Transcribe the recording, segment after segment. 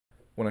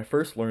When I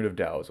first learned of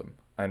Taoism,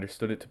 I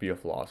understood it to be a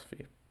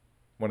philosophy.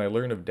 When I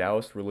learned of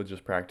Taoist religious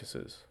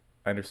practices,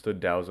 I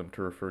understood Taoism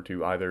to refer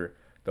to either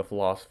the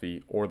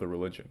philosophy or the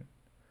religion.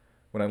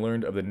 When I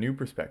learned of the new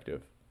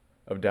perspective,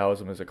 of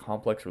Taoism as a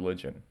complex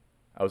religion,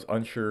 I was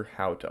unsure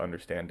how to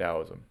understand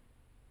Taoism.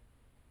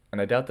 And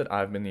I doubt that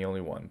I've been the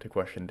only one to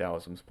question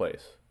Taoism's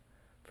place.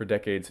 For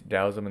decades,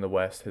 Taoism in the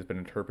West has been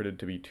interpreted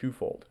to be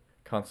twofold,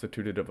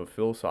 constituted of a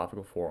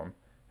philosophical form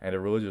and a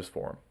religious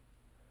form.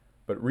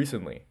 But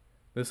recently,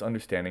 this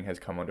understanding has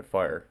come under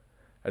fire,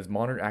 as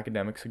modern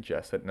academics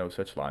suggest that no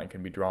such line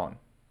can be drawn.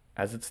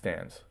 As it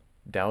stands,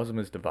 Taoism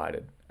is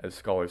divided, as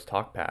scholars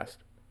talk past,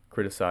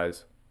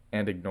 criticize,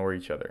 and ignore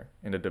each other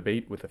in a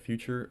debate with the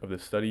future of the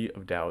study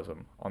of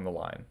Taoism on the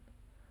line.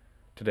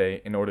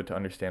 Today, in order to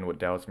understand what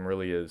Taoism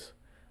really is,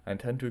 I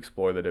intend to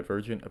explore the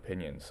divergent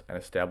opinions and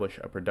establish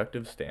a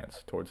productive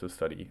stance towards the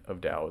study of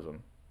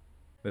Taoism.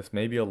 This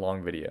may be a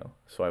long video,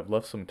 so I've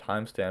left some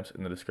timestamps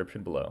in the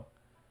description below,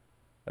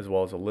 as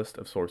well as a list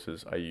of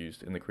sources I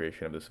used in the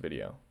creation of this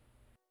video.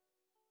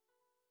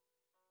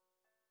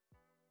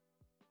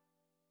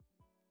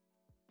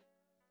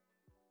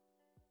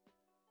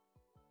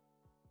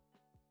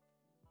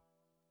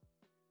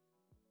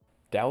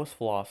 Taoist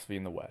philosophy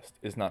in the West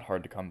is not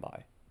hard to come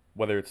by,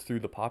 whether it's through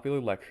the popular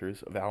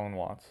lectures of Alan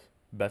Watts,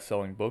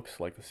 best-selling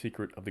books like The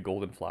Secret of the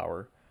Golden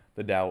Flower,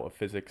 The Tao of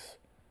Physics,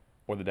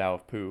 or The Tao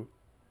of Pooh,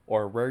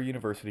 or a rare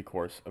university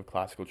course of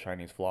classical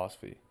Chinese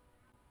philosophy.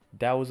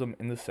 Taoism,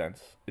 in this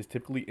sense, is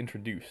typically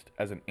introduced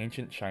as an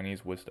ancient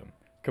Chinese wisdom.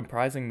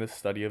 Comprising this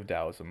study of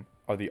Taoism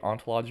are the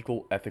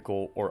ontological,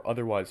 ethical, or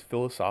otherwise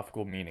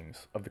philosophical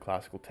meanings of the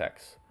classical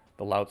texts,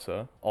 the Lao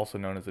Tzu, also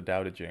known as the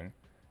Tao Te Ching,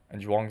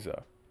 and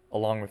Zhuangzi,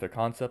 along with their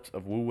concepts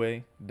of Wu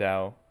Wei,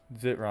 Tao,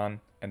 Zhiran,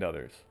 and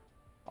others.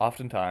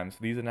 Oftentimes,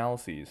 these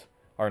analyses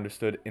are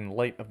understood in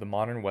light of the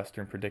modern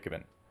Western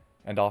predicament,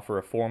 and offer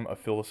a form of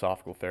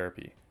philosophical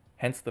therapy,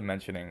 hence the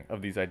mentioning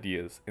of these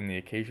ideas in the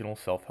occasional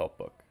self-help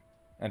book.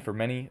 And for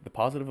many, the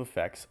positive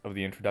effects of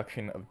the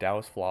introduction of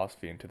Taoist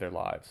philosophy into their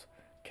lives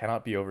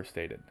cannot be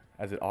overstated,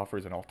 as it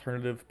offers an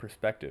alternative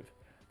perspective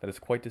that is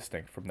quite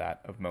distinct from that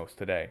of most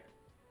today.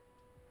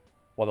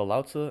 While the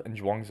Lao Tzu and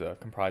Zhuangzi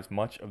comprise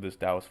much of this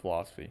Taoist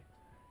philosophy,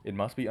 it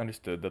must be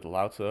understood that the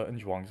Lao Tzu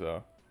and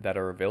Zhuangzi that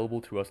are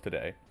available to us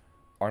today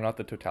are not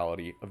the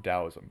totality of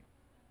Taoism,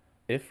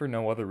 if for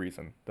no other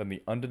reason than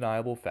the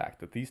undeniable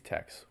fact that these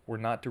texts were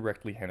not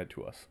directly handed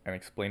to us and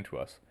explained to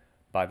us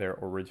by their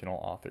original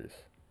authors.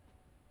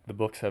 The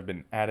books have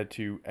been added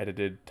to,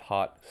 edited,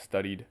 taught,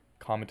 studied,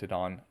 commented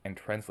on, and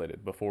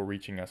translated before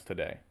reaching us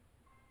today.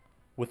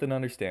 With an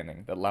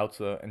understanding that Lao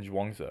Tzu and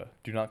Zhuangzi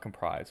do not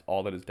comprise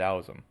all that is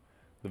Taoism,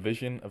 the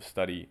vision of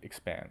study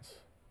expands.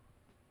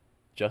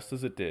 Just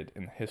as it did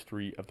in the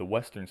history of the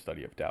Western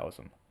study of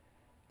Taoism,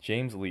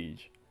 James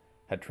Liege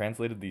had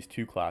translated these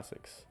two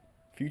classics.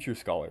 Future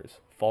scholars,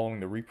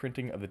 following the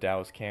reprinting of the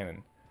Taoist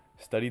canon,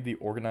 studied the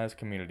organized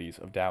communities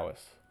of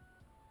Taoists.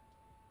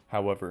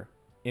 However,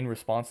 in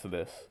response to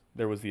this,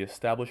 there was the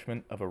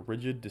establishment of a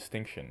rigid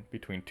distinction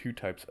between two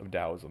types of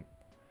Taoism,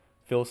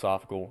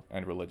 philosophical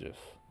and religious.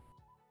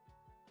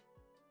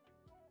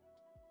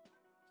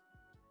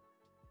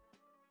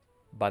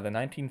 By the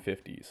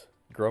 1950s,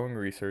 growing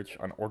research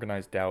on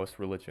organized Taoist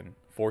religion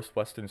forced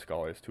Western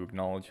scholars to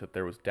acknowledge that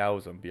there was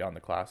Taoism beyond the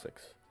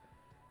classics.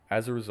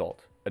 As a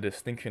result, a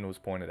distinction was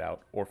pointed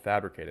out, or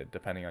fabricated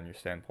depending on your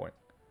standpoint.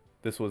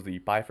 This was the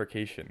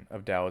bifurcation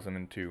of Taoism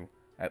into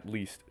at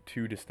least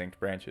two distinct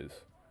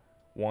branches.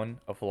 One,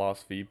 a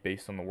philosophy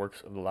based on the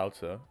works of the Lao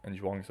Tzu and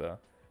Zhuangzi,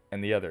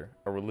 and the other,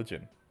 a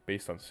religion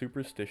based on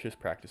superstitious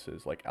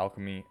practices like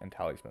alchemy and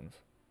talismans.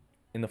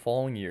 In the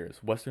following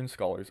years, Western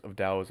scholars of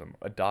Taoism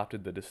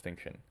adopted the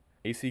distinction.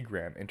 A.C.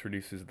 Graham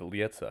introduces the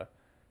Lietza,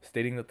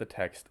 stating that the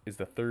text is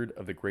the third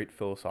of the great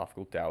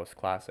philosophical Taoist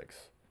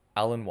classics.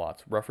 Alan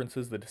Watts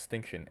references the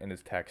distinction in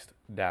his text,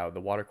 Tao,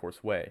 the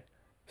Watercourse Way,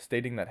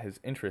 stating that his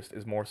interest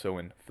is more so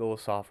in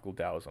philosophical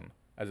Taoism,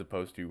 as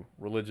opposed to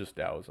religious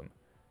Taoism,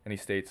 and he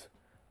states,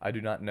 "I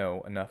do not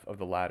know enough of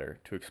the latter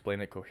to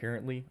explain it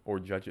coherently or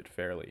judge it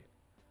fairly."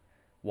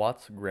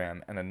 Watts,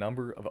 Graham, and a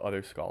number of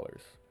other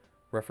scholars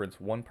reference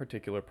one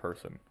particular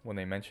person when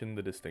they mention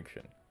the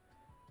distinction.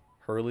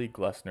 Hurley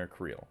Glessner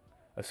Creel,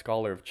 a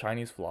scholar of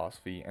Chinese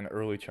philosophy and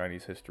early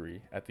Chinese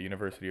history at the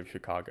University of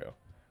Chicago,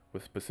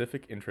 with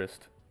specific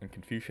interest in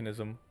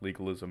Confucianism,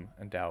 legalism,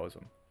 and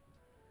Taoism.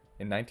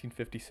 In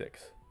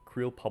 1956,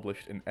 Creel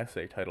published an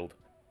essay titled,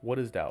 "What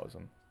is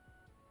Taoism?"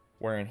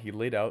 wherein he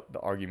laid out the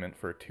argument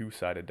for a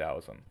two-sided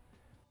Taoism.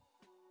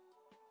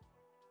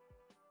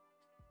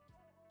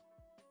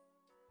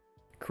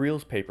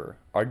 Creel's paper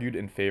argued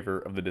in favor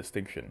of the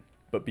distinction,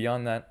 but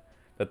beyond that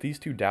these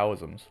two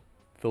Taoisms,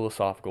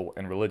 philosophical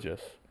and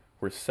religious,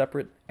 were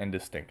separate and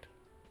distinct.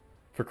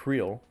 For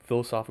Creel,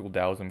 philosophical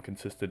Taoism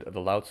consisted of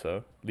the Lao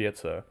Tzu,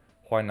 Lietza,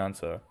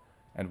 Huainanzi,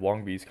 and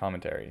Wangbi's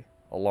commentary,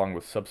 along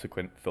with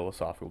subsequent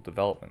philosophical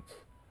developments.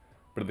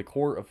 But at the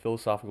core of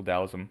philosophical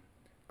Taoism,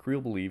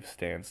 Creel believes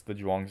stands the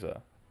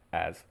Zhuangzi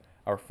as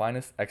our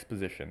finest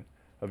exposition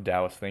of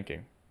Taoist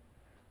thinking.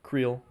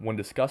 Creel, when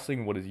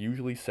discussing what is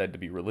usually said to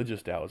be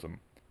religious Taoism,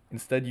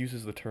 instead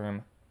uses the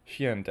term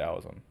Xian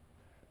Taoism,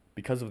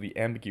 because of the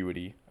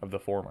ambiguity of the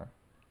former.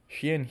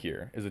 Xian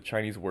here is a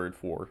Chinese word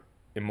for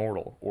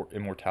immortal or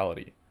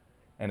immortality,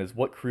 and is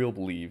what Creel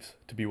believes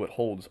to be what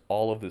holds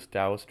all of this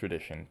Taoist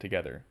tradition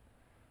together.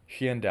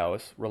 Xian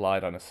Taoists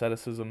relied on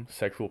asceticism,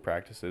 sexual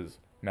practices,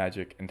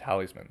 magic, and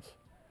talismans.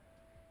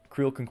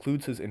 Creel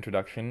concludes his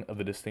introduction of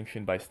the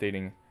distinction by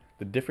stating,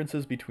 "The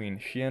differences between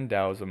Xian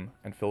Taoism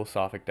and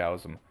philosophic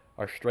Taoism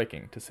are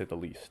striking, to say the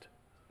least."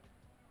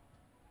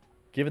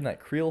 Given that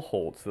Creel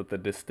holds that the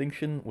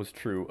distinction was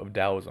true of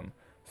Taoism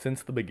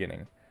since the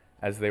beginning,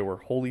 as they were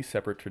wholly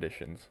separate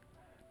traditions,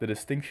 the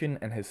distinction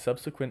and his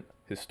subsequent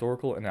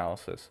historical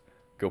analysis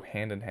go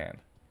hand in hand.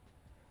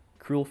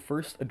 Creel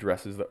first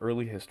addresses the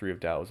early history of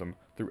Taoism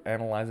through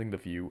analyzing the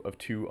view of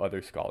two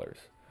other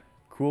scholars,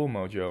 Kuo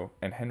Mojo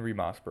and Henry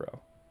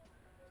Maspero.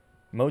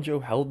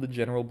 Mojo held the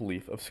general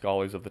belief of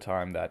scholars of the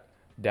time that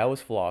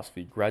Taoist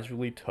philosophy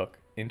gradually took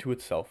into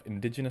itself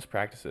indigenous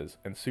practices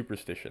and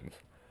superstitions,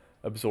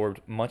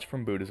 absorbed much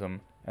from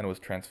Buddhism, and was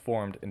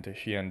transformed into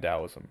Xian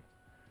Taoism.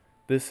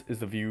 This is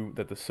the view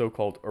that the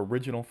so-called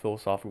original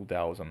philosophical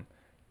Taoism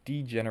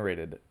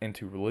degenerated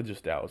into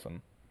religious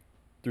Taoism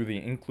through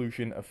the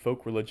inclusion of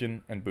folk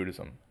religion and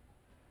Buddhism.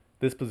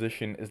 This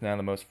position is now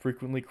the most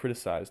frequently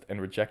criticized and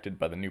rejected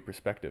by the new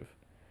perspective,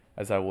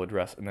 as I will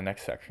address in the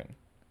next section.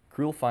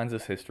 Creel finds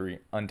this history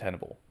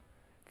untenable,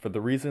 for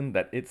the reason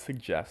that it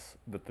suggests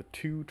that the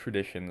two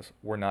traditions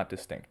were not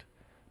distinct,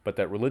 but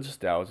that religious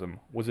Taoism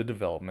was a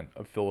development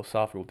of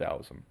philosophical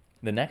Taoism.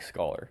 The next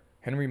scholar,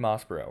 Henry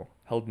Maspero,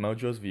 held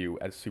Mojo's view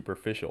as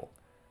superficial,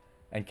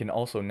 and can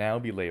also now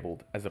be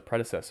labeled as a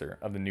predecessor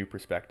of the new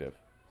perspective.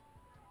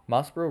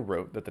 Maspero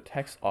wrote that the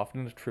texts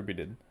often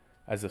attributed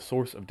as the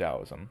source of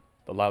Taoism,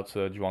 the Lao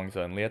Tzu, Zhuangzi,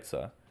 and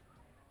Liezi,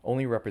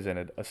 only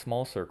represented a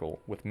small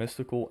circle with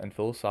mystical and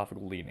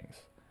philosophical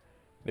leanings.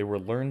 They were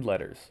learned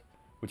letters,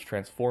 which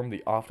transformed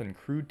the often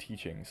crude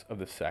teachings of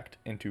the sect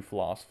into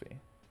philosophy.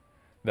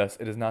 Thus,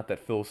 it is not that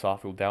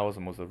philosophical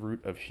Taoism was the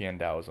root of Xian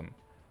Taoism,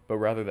 but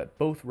rather that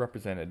both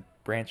represented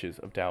branches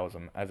of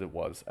Taoism as it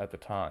was at the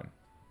time.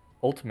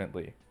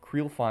 Ultimately,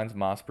 Creel finds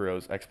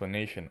Maspero's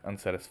explanation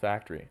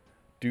unsatisfactory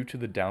due to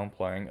the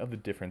downplaying of the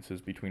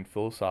differences between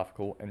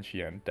philosophical and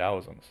Xian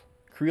Taoisms.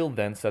 Creel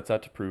then sets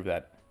out to prove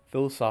that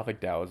philosophic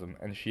Taoism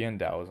and Xian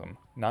Taoism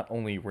not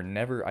only were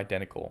never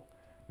identical,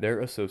 their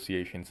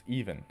associations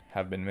even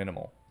have been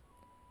minimal.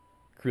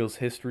 Creel's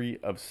history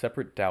of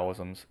separate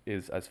Taoisms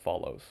is as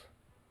follows.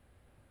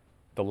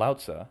 The Lao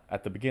Tzu,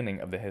 at the beginning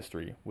of the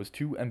history, was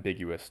too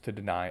ambiguous to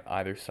deny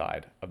either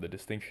side of the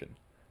distinction.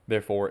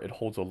 Therefore, it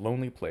holds a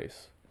lonely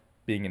place,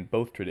 being in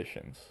both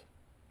traditions.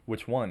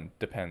 Which one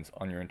depends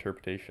on your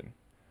interpretation.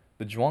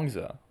 The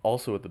Zhuangzi,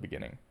 also at the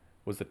beginning,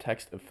 was the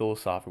text of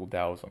philosophical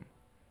Taoism.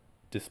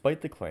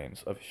 Despite the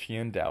claims of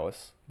Xian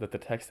Taoists that the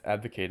text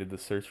advocated the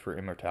search for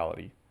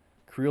immortality,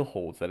 Creel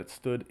holds that it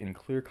stood in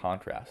clear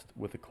contrast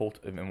with the cult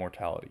of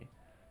immortality,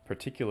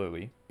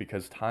 particularly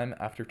because time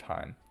after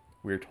time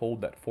we are told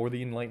that for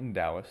the enlightened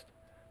Taoist,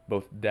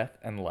 both death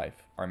and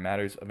life are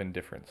matters of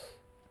indifference.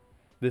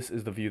 This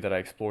is the view that I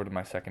explored in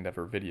my second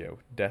ever video,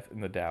 Death in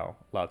the Tao,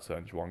 Lao Tzu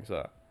and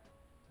Zhuangzi.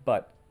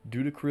 But,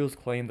 due to Creel's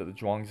claim that the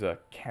Zhuangzi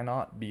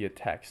cannot be a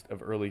text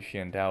of early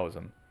Xian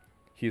Taoism,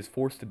 he is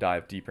forced to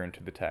dive deeper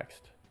into the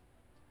text.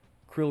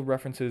 Creel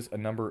references a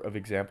number of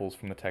examples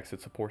from the text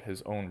that support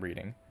his own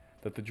reading,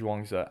 that the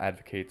Zhuangzi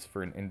advocates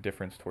for an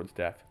indifference towards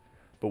death,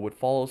 but what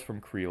follows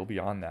from Creel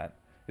beyond that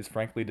is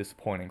frankly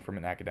disappointing from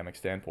an academic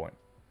standpoint.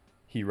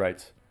 He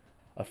writes,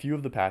 "A few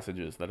of the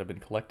passages that have been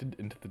collected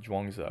into the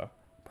Zhuangzi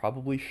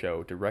probably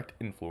show direct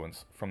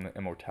influence from the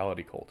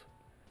immortality cult,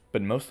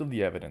 but most of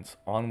the evidence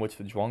on which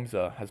the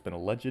Zhuangzi has been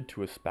alleged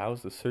to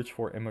espouse the search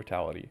for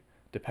immortality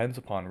depends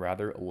upon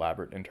rather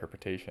elaborate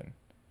interpretation.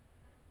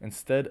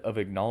 Instead of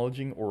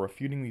acknowledging or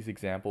refuting these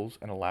examples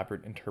and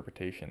elaborate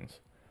interpretations,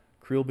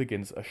 Creel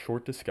begins a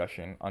short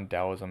discussion on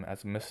Taoism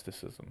as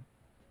mysticism,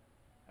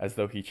 as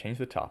though he changed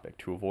the topic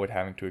to avoid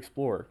having to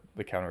explore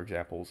the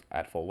counterexamples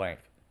at full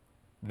length.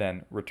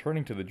 Then,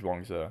 returning to the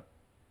Zhuangzi,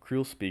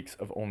 Creel speaks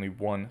of only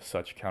one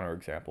such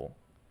counterexample,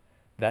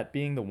 that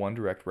being the one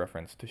direct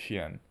reference to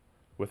Xian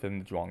within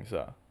the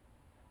Zhuangzi.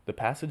 The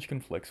passage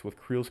conflicts with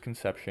Creel's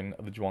conception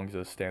of the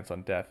Zhuangzi's stance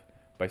on death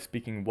by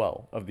speaking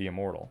well of the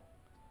immortal.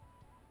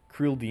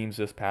 Creel deems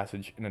this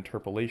passage an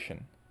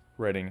interpolation,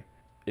 writing,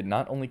 "It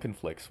not only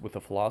conflicts with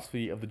the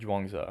philosophy of the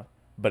Zhuangzi,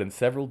 but in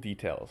several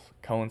details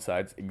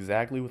coincides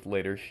exactly with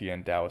later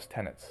Xian Taoist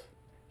tenets."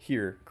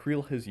 Here,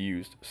 Creel has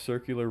used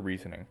circular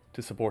reasoning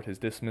to support his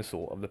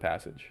dismissal of the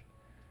passage,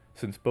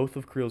 since both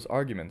of Creel's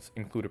arguments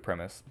include a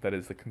premise that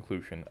is the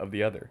conclusion of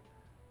the other.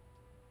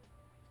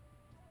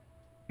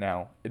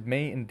 Now, it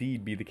may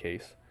indeed be the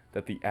case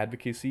that the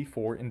advocacy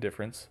for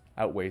indifference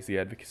outweighs the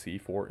advocacy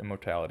for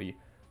immortality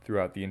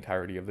throughout the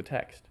entirety of the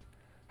text.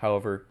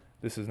 However,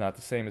 this is not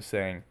the same as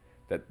saying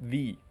that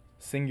the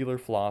singular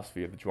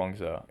philosophy of the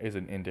Zhuangzi is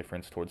an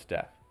indifference towards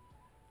death.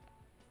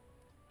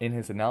 In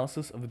his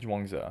analysis of the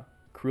Zhuangzi,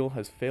 Creel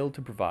has failed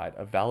to provide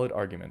a valid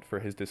argument for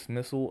his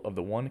dismissal of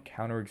the one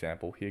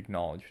counterexample he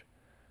acknowledged,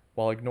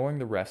 while ignoring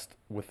the rest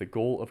with the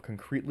goal of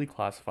concretely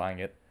classifying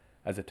it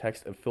as a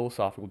text of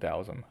philosophical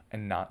Taoism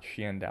and not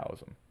Xian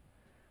Taoism.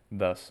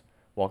 Thus,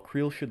 while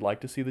Creel should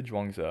like to see the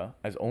Zhuangzi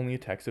as only a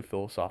text of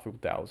philosophical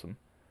Taoism,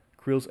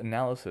 Creel's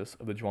analysis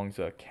of the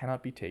Zhuangzi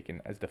cannot be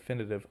taken as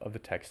definitive of the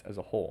text as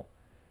a whole,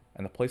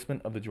 and the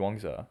placement of the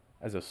Zhuangzi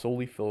as a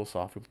solely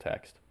philosophical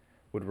text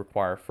would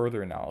require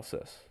further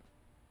analysis.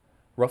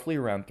 Roughly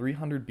around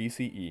 300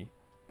 BCE,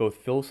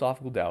 both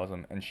philosophical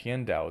Taoism and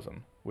Xian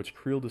Taoism, which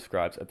Creel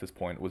describes at this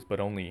point was but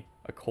only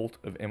a cult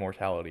of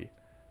immortality,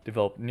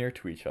 developed near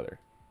to each other,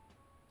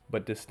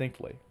 but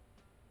distinctly.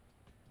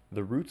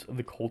 The roots of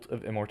the cult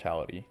of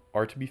immortality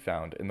are to be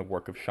found in the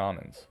work of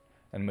shamans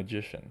and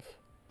magicians.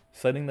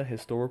 Citing the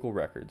historical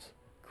records,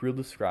 Creel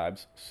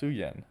describes Su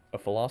Yan, a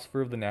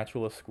philosopher of the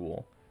naturalist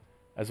school,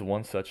 as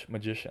one such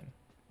magician.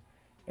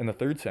 In the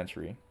 3rd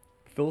century,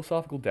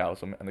 philosophical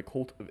Taoism and the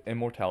cult of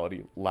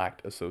immortality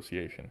lacked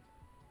association.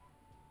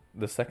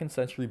 The 2nd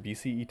century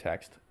BCE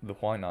text, the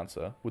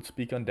Huainanzi, would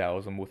speak on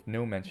Taoism with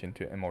no mention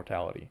to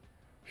immortality,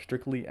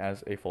 strictly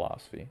as a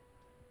philosophy.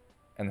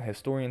 And the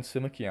historian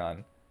Sima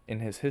Qian, in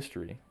his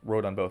history,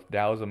 wrote on both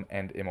Taoism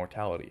and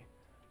immortality,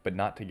 but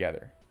not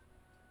together.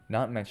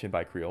 Not mentioned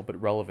by Creel,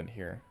 but relevant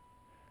here.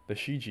 The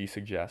Shiji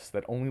suggests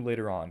that only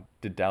later on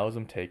did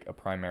Taoism take a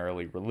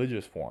primarily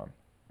religious form.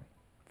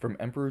 From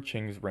Emperor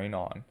Qing's reign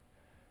on,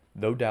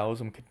 though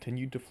Taoism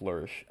continued to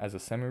flourish as a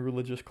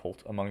semi-religious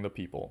cult among the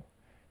people,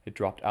 it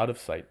dropped out of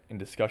sight in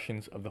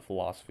discussions of the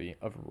philosophy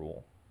of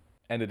rule.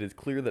 And it is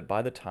clear that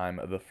by the time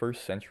of the 1st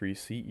century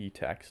CE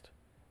text,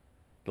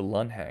 the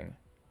Lunheng,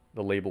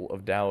 the label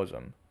of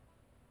Taoism,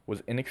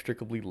 was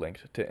inextricably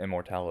linked to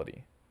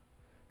immortality.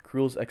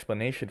 Creel's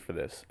explanation for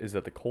this is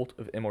that the cult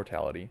of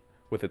immortality,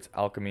 with its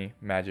alchemy,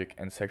 magic,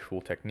 and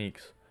sexual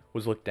techniques,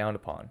 was looked down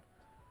upon.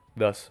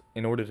 Thus,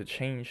 in order to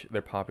change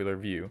their popular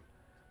view,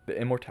 the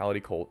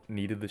immortality cult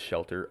needed the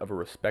shelter of a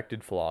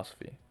respected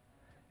philosophy.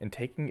 In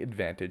taking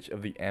advantage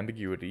of the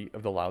ambiguity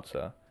of the Lao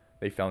Tzu,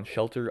 they found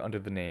shelter under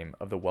the name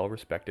of the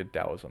well-respected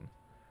Taoism.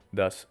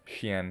 Thus,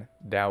 Xian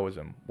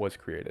Taoism was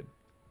created.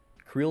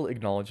 Creel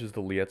acknowledges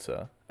the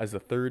Liezi as the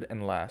 3rd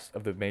and last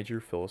of the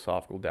major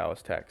philosophical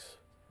Taoist texts.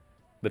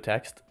 The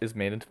text is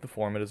made into the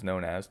form it is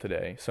known as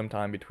today,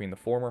 sometime between the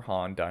former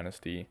Han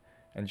dynasty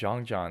and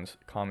Zhang Zhan's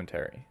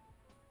commentary.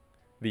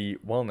 The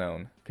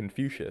well-known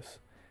Confucius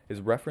is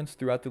referenced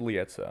throughout the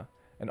Liezi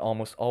and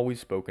almost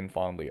always spoken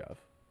fondly of.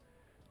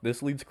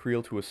 This leads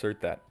Creel to assert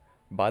that,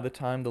 by the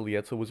time the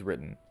Liezi was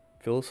written,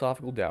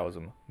 philosophical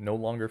Taoism no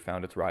longer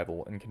found its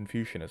rival in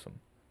Confucianism,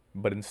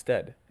 but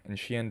instead in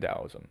Xian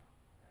Taoism.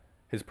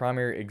 His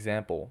primary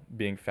example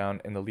being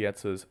found in the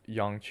Liezi's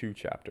Yang Chu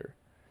chapter,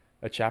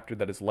 a chapter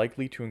that is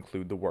likely to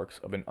include the works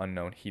of an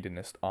unknown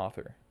hedonist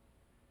author.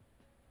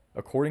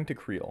 According to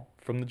Creel,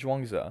 from the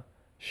Zhuangzi,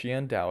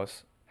 Xian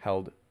Taoists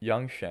held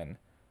Yang Shen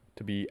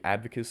to be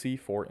advocacy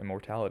for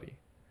immortality.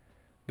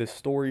 This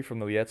story from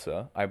the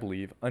Liezi, I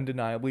believe,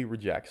 undeniably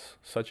rejects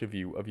such a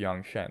view of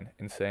Yang Shen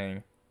in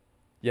saying,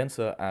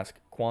 Yanzi asked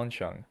Quan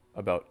Chung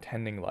about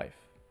tending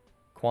life.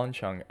 Quan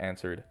Chung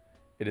answered,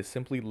 "It is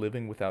simply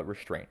living without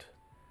restraint.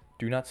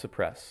 Do not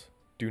suppress,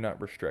 do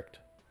not restrict.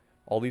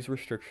 All these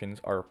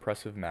restrictions are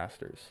oppressive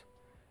masters.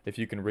 If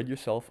you can rid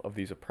yourself of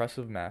these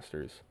oppressive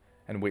masters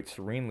and wait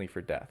serenely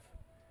for death,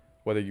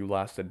 whether you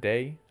last a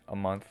day, a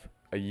month,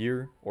 a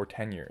year, or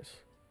 10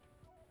 years,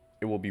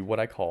 it will be what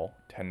I call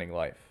tending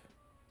life."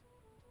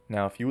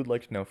 Now, if you would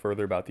like to know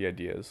further about the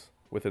ideas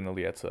within the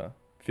Liezi,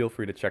 feel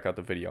free to check out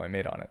the video I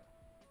made on it.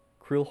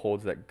 Creel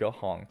holds that Ge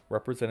Hong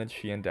represented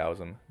Xian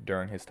Taoism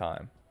during his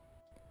time.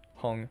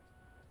 Hong,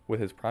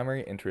 with his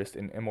primary interest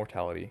in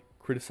immortality,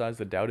 criticized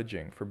the Tao Te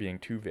Ching for being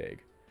too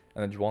vague,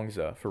 and the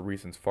Zhuangzi for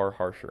reasons far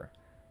harsher,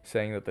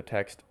 saying that the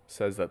text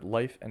says that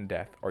life and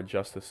death are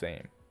just the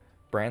same,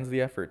 brands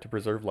the effort to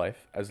preserve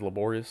life as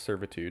laborious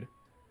servitude,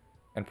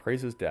 and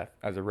praises death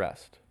as a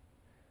rest.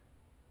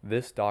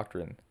 This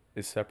doctrine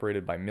is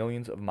separated by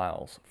millions of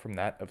miles from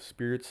that of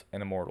spirits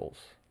and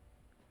immortals.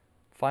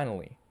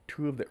 Finally,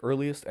 2 of the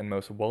earliest and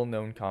most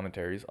well-known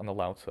commentaries on the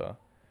Lao Tzu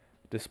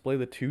display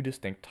the 2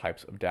 distinct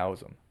types of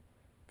Taoism,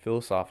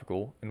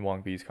 philosophical in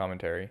Wang Bi's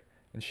commentary,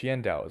 and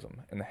Xian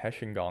Taoism in the He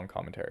Xinggong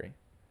commentary.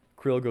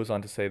 Creel goes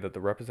on to say that the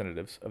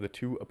representatives of the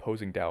 2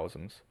 opposing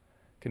Taoisms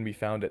can be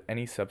found at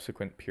any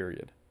subsequent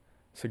period,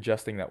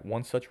 suggesting that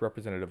one such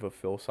representative of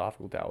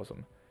philosophical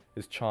Taoism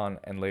is Chan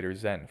and later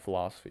Zen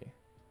philosophy.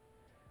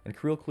 And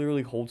Creel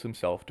clearly holds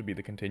himself to be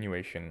the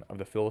continuation of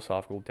the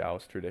philosophical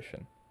Taoist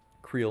tradition.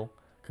 Creel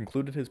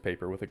concluded his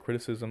paper with a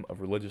criticism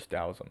of religious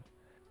Taoism,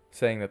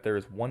 saying that there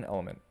is one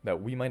element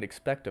that we might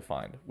expect to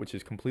find which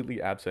is completely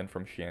absent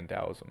from Xian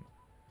Taoism.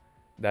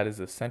 That is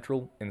the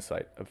central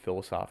insight of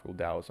philosophical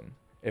Taoism.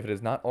 If it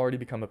has not already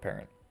become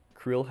apparent,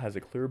 Creel has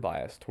a clear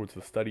bias towards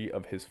the study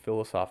of his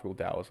philosophical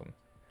Taoism,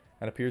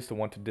 and appears to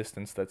want to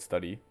distance that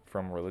study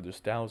from religious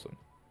Taoism.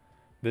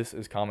 This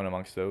is common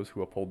amongst those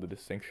who uphold the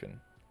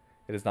distinction.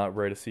 It is not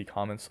rare to see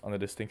comments on the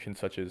distinction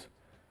such as,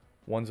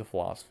 "One's a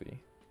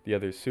philosophy, the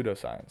other is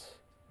pseudoscience.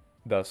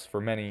 Thus, for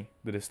many,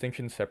 the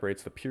distinction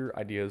separates the pure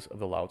ideas of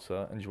the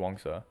Laozi and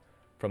Zhuangzi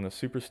from the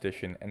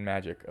superstition and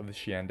magic of the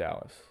Xian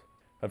Taoists.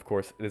 Of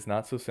course, it is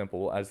not so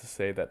simple as to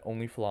say that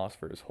only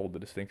philosophers hold the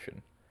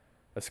distinction.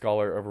 A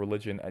scholar of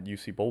religion at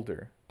UC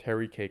Boulder,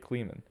 Terry K.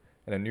 Kleeman,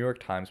 in a New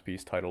York Times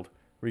piece titled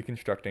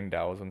Reconstructing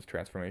Taoism's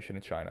Transformation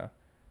in China,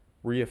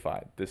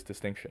 reified this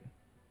distinction.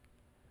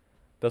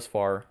 Thus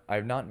far, I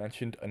have not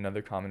mentioned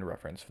another common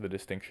reference for the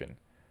distinction,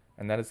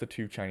 and that is the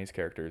two Chinese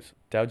characters,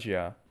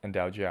 Daojia and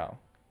Daojiao.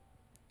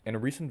 In a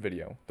recent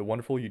video, the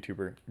wonderful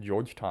YouTuber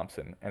George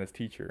Thompson and his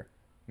teacher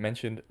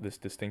mentioned this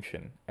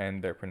distinction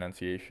and their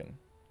pronunciation,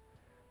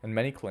 and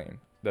many claim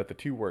that the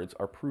two words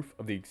are proof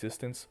of the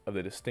existence of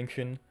the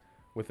distinction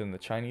within the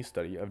Chinese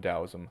study of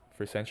Taoism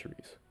for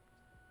centuries.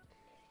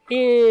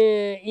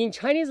 In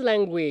Chinese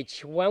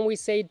language, when we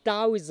say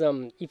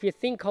Taoism, if you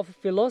think of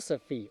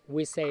philosophy,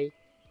 we say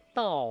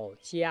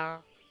Daojia,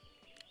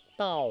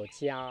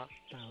 Daojia.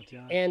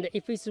 And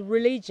if it's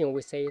religion,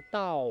 we say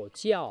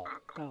Daojiao,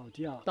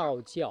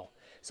 Daojiao.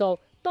 So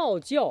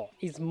Daojiao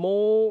is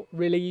more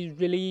really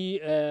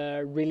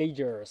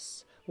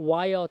religious,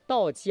 while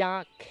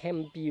Daojia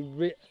can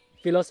be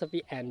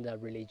philosophy and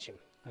religion.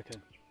 Okay.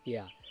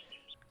 Yeah.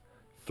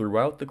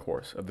 Throughout the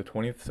course of the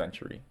 20th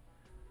century,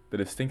 the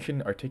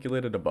distinction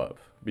articulated above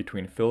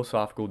between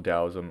philosophical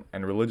Taoism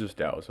and religious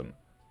Taoism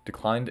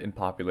declined in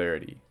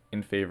popularity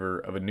in favor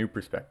of a new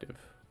perspective.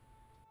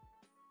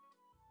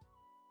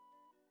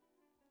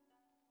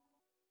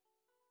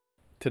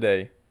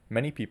 Today,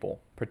 many people,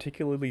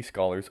 particularly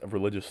scholars of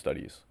religious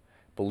studies,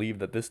 believe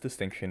that this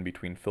distinction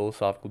between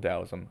philosophical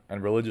Taoism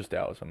and religious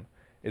Taoism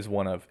is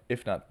one of,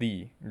 if not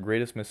the,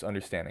 greatest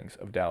misunderstandings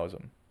of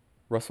Taoism.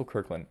 Russell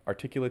Kirkland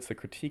articulates the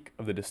critique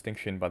of the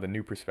distinction by the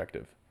new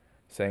perspective,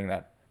 saying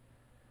that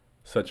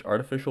such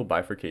artificial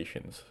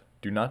bifurcations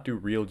do not do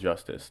real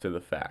justice to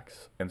the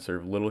facts and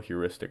serve little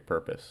heuristic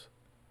purpose.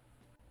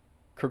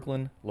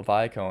 Kirkland,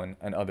 Livia, Kohn,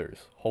 and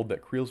others hold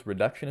that Creel's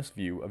reductionist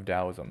view of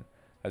Taoism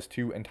as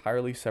two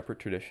entirely separate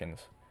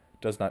traditions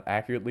does not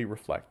accurately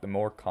reflect the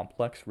more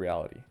complex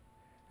reality.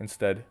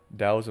 Instead,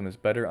 Taoism is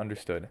better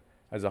understood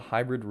as a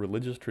hybrid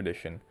religious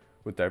tradition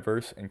with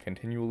diverse and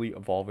continually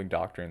evolving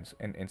doctrines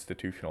and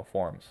institutional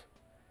forms.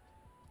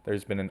 There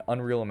has been an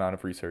unreal amount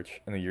of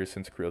research in the years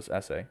since Creel's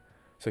essay,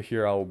 so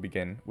here I will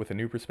begin with a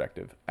new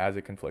perspective as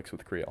it conflicts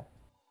with Creel.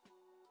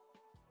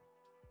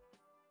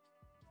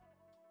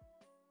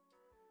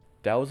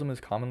 Taoism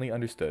is commonly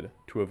understood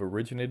to have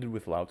originated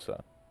with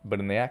Laozi, but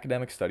in the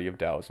academic study of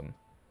Taoism,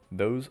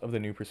 those of the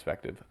new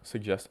perspective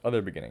suggest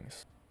other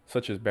beginnings,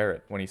 such as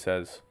Barret when he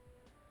says,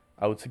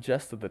 "I would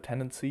suggest that the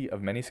tendency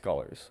of many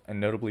scholars, and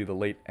notably the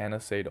late Anna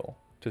Seidel,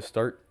 to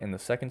start in the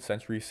 2nd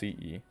century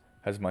CE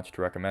has much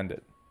to recommend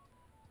it."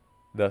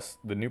 Thus,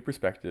 the new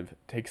perspective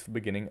takes the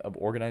beginning of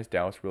organized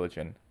Taoist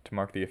religion to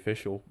mark the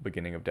official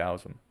beginning of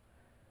Taoism.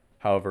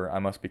 However, I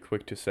must be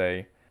quick to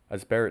say,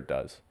 as Barret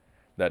does,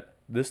 that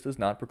this does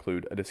not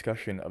preclude a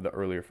discussion of the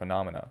earlier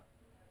phenomena.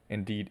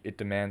 Indeed, it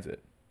demands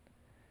it.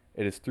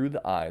 It is through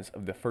the eyes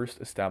of the first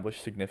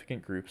established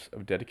significant groups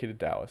of dedicated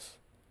Taoists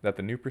that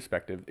the new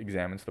perspective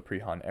examines the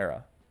pre-Han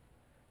era.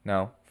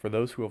 Now, for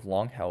those who have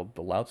long held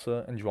the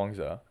Laozi and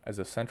Zhuangzi as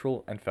a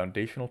central and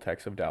foundational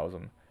text of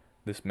Taoism,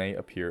 this may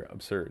appear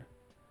absurd.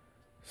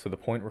 So the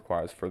point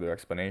requires further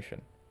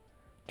explanation.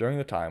 During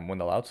the time when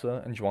the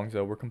Laozi and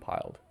Zhuangzi were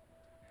compiled,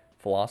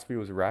 philosophy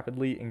was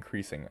rapidly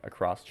increasing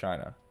across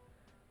China.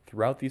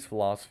 Throughout these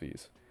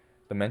philosophies,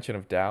 the mention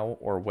of Tao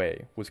or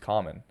Wei was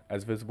common,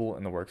 as visible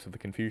in the works of the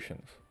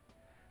Confucians.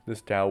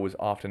 This Tao was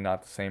often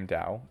not the same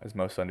Tao as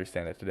most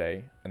understand it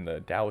today in the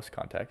Taoist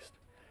context.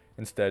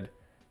 Instead,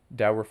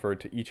 Tao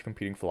referred to each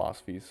competing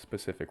philosophy's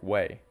specific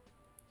way,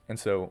 and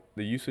so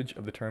the usage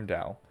of the term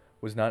Tao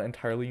was not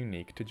entirely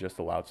unique to just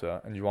the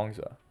Laozi and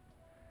Zhuangzi.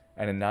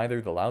 And in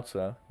neither the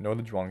Laozi nor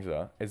the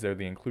Zhuangzi is there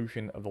the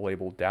inclusion of the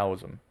label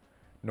Taoism,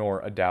 nor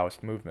a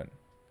Taoist movement.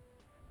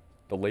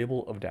 The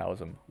label of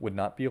Taoism would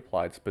not be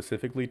applied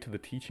specifically to the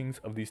teachings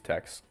of these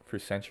texts for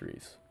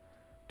centuries.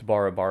 To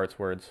borrow Barret's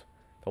words,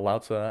 the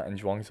Laozi and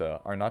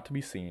Zhuangzi are not to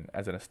be seen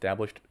as an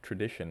established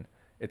tradition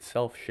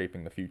itself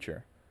shaping the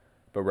future,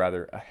 but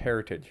rather a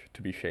heritage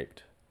to be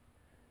shaped.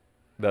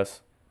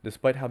 Thus,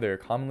 despite how they are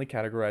commonly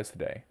categorized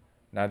today,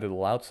 neither the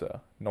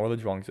Laozi nor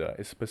the Zhuangzi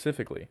is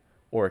specifically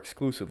or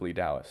exclusively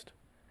Taoist.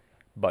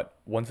 But,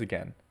 once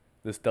again,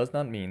 this does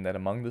not mean that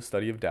among the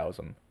study of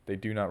Taoism, they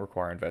do not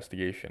require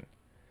investigation.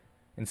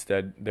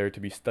 Instead, they are to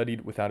be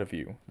studied without a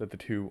view that the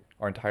two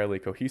are entirely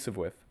cohesive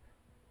with,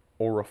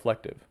 or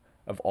reflective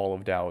of all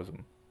of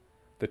Taoism.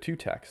 The two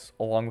texts,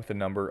 along with a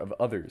number of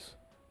others,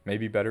 may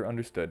be better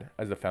understood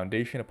as the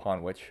foundation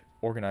upon which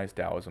organized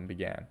Taoism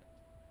began.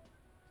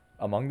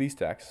 Among these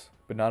texts,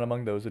 but not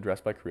among those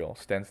addressed by Creel,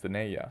 stands the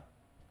Neya,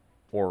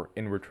 or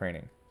inward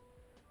training.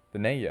 The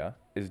Neya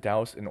is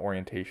Taoist in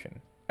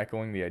orientation,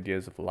 echoing the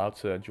ideas of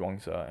Laozi,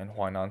 Zhuangzi, and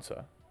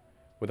Huainanzi.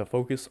 With a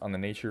focus on the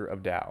nature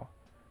of Tao,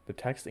 the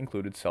text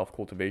included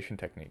self-cultivation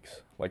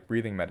techniques, like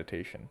breathing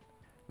meditation,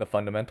 the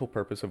fundamental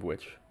purpose of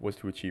which was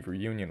to achieve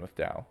reunion with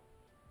Tao.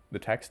 The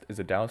text is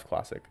a Taoist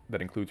classic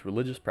that includes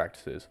religious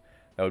practices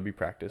that would be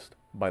practiced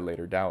by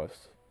later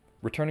Taoists.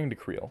 Returning to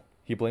Creel,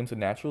 he blames a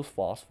naturalist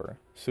philosopher,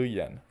 Su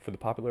Yen, for the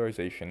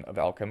popularization of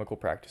alchemical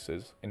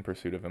practices in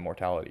pursuit of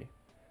immortality.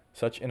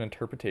 Such an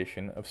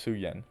interpretation of Su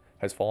Yen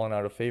has fallen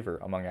out of favor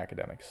among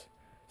academics,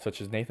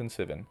 such as Nathan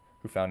Sivan,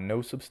 who found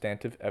no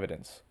substantive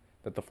evidence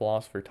that the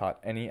philosopher taught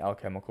any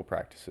alchemical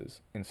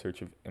practices in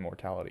search of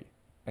immortality.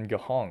 And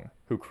Kohn,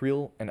 who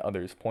Creel and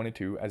others pointed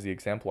to as the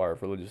exemplar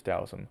of religious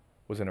Taoism,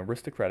 was an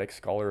aristocratic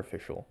scholar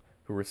official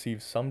who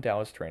received some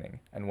Taoist training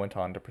and went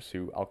on to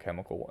pursue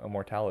alchemical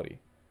immortality.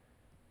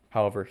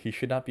 However, he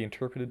should not be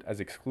interpreted as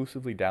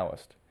exclusively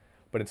Taoist,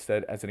 but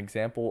instead as an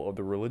example of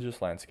the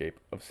religious landscape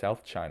of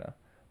South China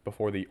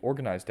before the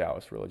organized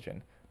Taoist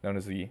religion, known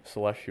as the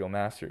Celestial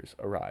Masters,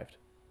 arrived.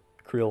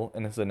 Creel,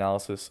 in his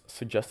analysis,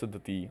 suggested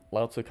that the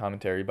Lao Tzu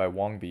commentary by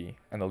Wang Bi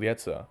and the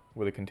Liezi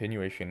were the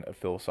continuation of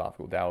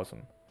philosophical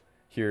Taoism.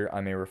 Here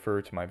I may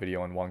refer to my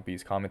video on Wang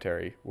Bi's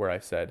commentary, where I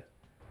said,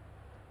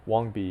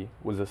 Wang Bi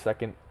was the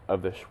second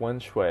of the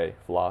Xuan Shui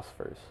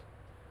philosophers.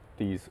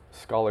 These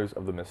scholars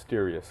of the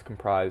mysterious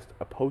comprised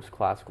a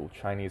post-classical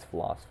Chinese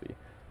philosophy,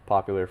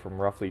 popular from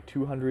roughly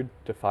 200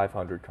 to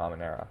 500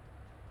 Common Era.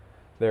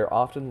 They are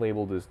often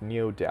labeled as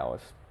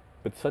Neo-Taoists,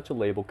 but such a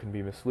label can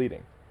be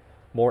misleading.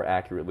 More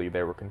accurately,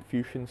 they were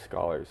Confucian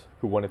scholars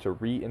who wanted to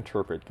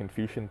reinterpret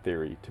Confucian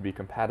theory to be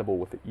compatible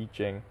with the I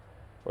Ching,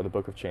 or the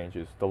Book of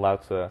Changes, the Lao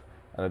Tzu,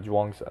 and the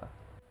Zhuangzi.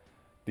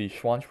 The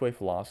Xuanshui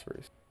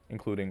philosophers,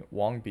 including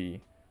Wang Bi,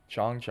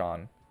 Zhang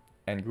Zhan,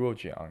 and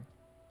Guojiang,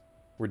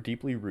 were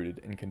deeply rooted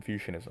in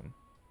Confucianism.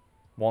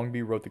 Wang Bi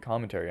wrote the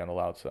commentary on the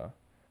Lao Tzu.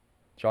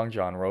 Zhang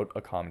Zhan wrote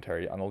a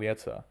commentary on the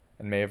Liezi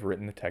and may have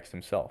written the text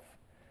himself,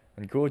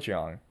 and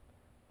Guojiang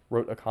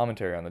wrote a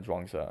commentary on the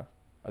Zhuangzi,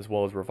 as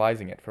well as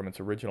revising it from its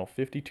original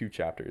 52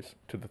 chapters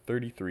to the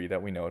 33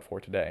 that we know it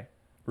for today,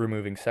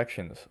 removing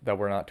sections that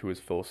were not to his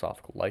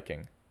philosophical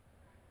liking.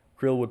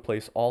 Creel would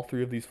place all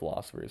three of these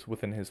philosophers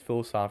within his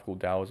philosophical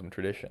Taoism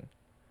tradition,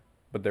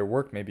 but their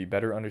work may be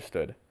better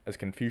understood as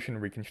Confucian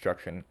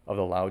reconstruction of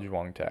the Lao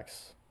Zhuang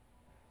texts.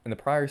 In the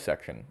prior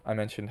section, I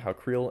mentioned how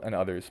Creel and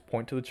others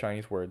point to the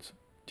Chinese words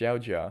Jiao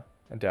Jia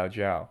and Dao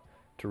Jiao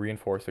to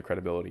reinforce the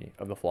credibility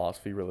of the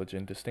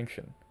philosophy-religion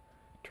distinction.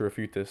 To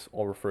refute this,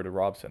 I'll refer to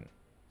Robson.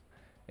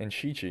 In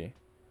Shiqi,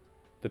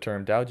 the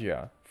term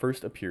Daojia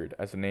first appeared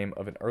as the name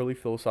of an early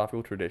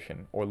philosophical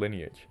tradition or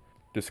lineage,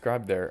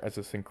 described there as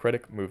a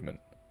syncretic movement.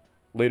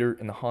 Later,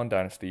 in the Han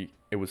Dynasty,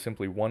 it was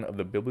simply one of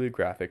the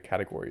bibliographic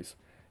categories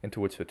into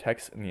which the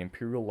texts in the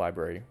imperial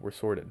library were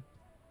sorted.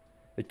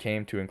 It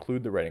came to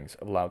include the writings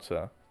of Lao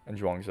Tzu and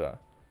Zhuangzi,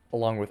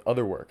 along with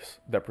other works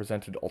that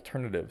presented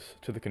alternatives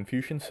to the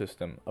Confucian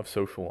system of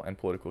social and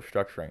political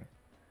structuring.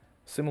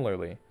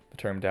 Similarly, the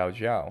term Dao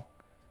Jiao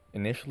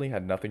initially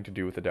had nothing to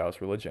do with the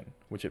Taoist religion,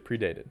 which it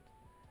predated.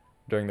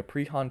 During the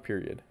pre-Han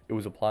period, it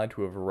was applied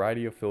to a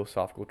variety of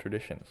philosophical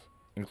traditions,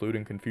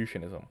 including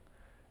Confucianism,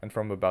 and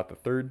from about the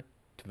 3rd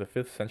to the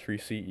 5th century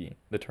CE,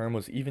 the term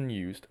was even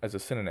used as a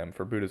synonym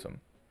for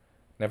Buddhism.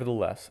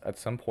 Nevertheless, at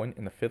some point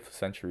in the 5th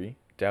century,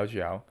 Dao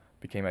Jiao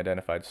became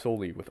identified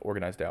solely with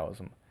organized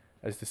Taoism,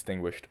 as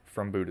distinguished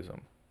from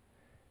Buddhism.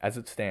 As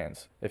it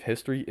stands, if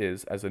history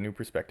is as the new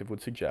perspective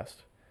would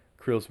suggest,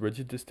 Creel's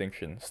rigid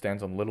distinction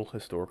stands on little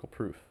historical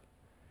proof.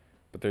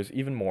 But there's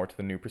even more to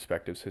the new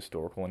perspective's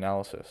historical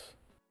analysis.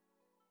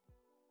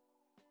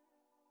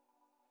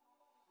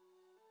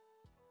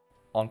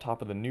 On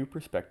top of the new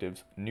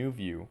perspective's new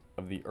view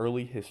of the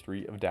early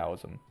history of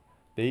Taoism,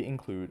 they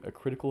include a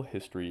critical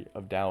history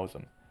of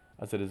Taoism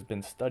as it has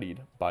been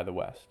studied by the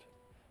West,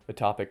 a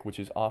topic which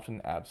is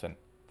often absent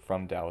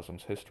from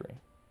Taoism's history.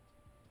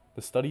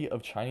 The study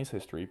of Chinese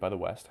history by the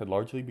West had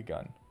largely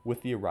begun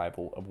with the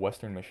arrival of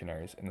Western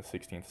missionaries in the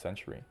 16th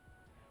century.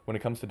 When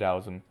it comes to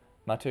Taoism,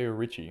 Matteo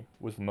Ricci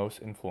was the most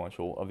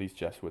influential of these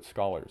Jesuit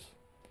scholars.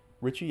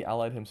 Ricci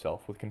allied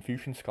himself with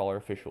Confucian scholar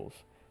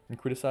officials and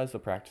criticized the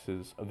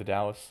practices of the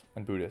Taoists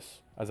and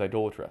Buddhists as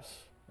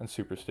idolatrous and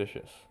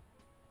superstitious.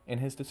 In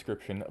his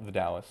description of the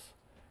Taoists,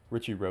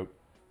 Ricci wrote,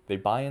 "They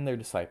buy in their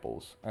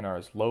disciples and are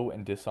as low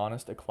and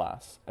dishonest a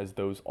class as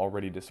those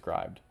already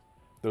described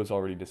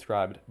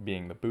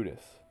being the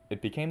Buddhists."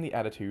 It became the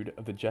attitude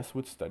of the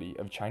Jesuit study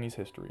of Chinese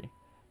history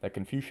that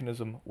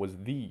Confucianism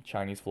was the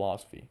Chinese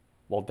philosophy,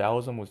 while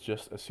Taoism was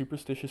just a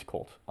superstitious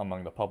cult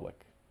among the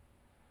public.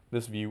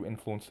 This view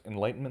influenced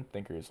Enlightenment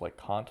thinkers like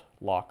Kant,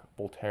 Locke,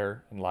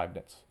 Voltaire, and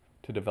Leibniz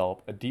to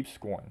develop a deep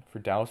scorn for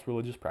Taoist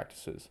religious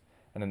practices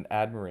and an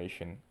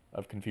admiration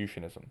of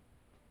Confucianism.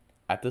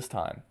 At this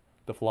time,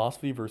 the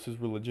philosophy versus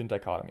religion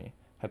dichotomy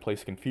had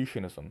placed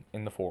Confucianism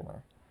in the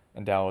former,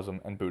 and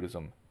Taoism and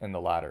Buddhism in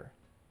the latter.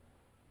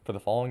 For the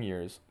following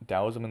years,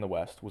 Taoism in the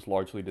West was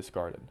largely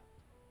discarded.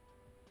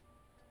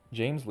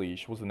 James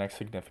Liege was the next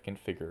significant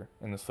figure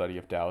in the study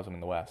of Taoism in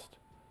the West.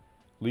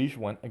 Liege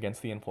went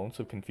against the influence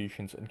of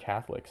Confucians and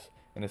Catholics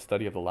in his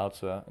study of the Lao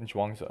Tzu and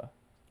Zhuangzi.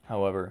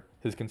 However,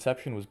 his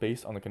conception was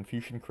based on the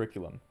Confucian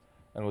curriculum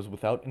and was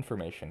without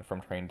information from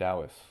trained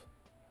Taoists.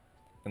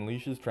 In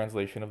Liege's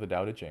translation of the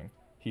Tao Te Ching,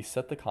 he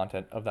set the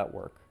content of that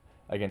work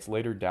against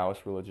later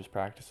Taoist religious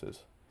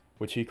practices,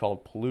 which he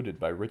called polluted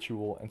by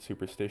ritual and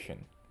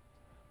superstition.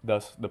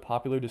 Thus, the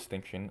popular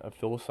distinction of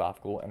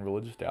philosophical and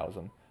religious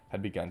Taoism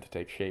had begun to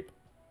take shape.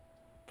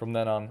 From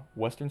then on,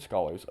 Western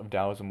scholars of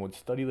Taoism would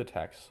study the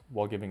texts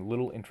while giving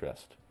little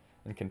interest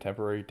in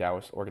contemporary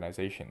Taoist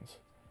organizations,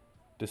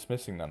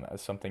 dismissing them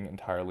as something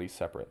entirely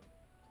separate.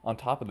 On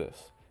top of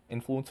this,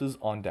 influences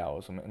on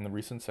Taoism in the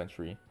recent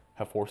century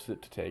have forced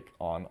it to take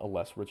on a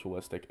less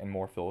ritualistic and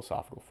more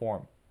philosophical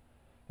form.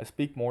 I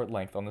speak more at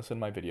length on this in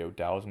my video,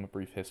 Taoism: A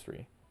Brief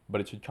History,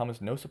 but it should come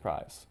as no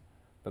surprise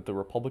that the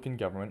Republican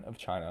government of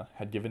China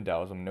had given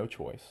Taoism no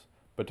choice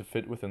but to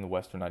fit within the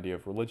Western idea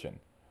of religion,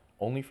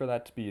 only for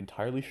that to be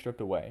entirely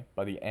stripped away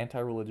by the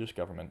anti-religious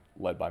government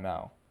led by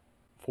Mao.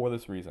 For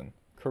this reason,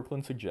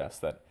 Kirkland suggests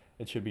that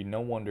it should be no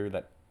wonder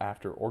that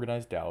after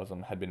organized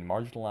Taoism had been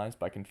marginalized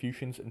by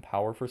Confucians in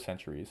power for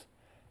centuries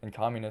and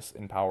communists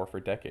in power for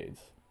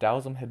decades,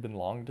 Taoism had been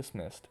long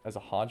dismissed as a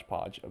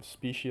hodgepodge of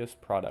specious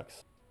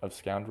products of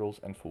scoundrels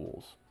and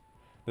fools.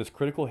 This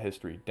critical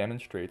history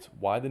demonstrates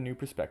why the new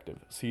perspective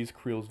sees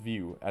Creel's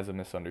view as a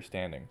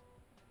misunderstanding.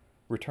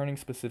 Returning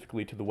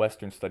specifically to the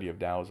Western study of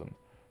Taoism,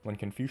 when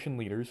Confucian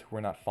leaders who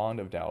were not fond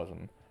of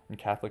Taoism and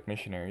Catholic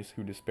missionaries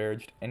who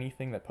disparaged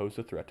anything that posed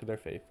a threat to their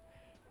faith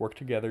worked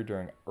together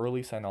during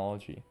early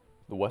Sinology,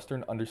 the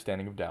Western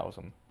understanding of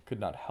Taoism could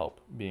not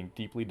help being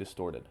deeply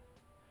distorted.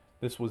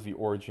 This was the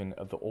origin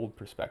of the old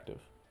perspective,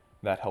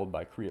 that held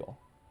by Creel.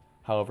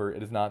 However,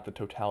 it is not the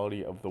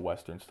totality of the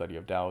Western study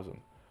of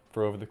Taoism,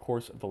 for over the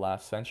course of the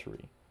last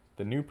century,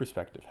 the new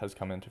perspective has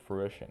come into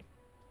fruition.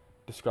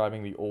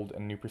 Describing the old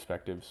and new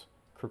perspectives,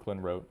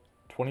 Kirkland wrote,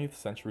 20th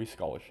century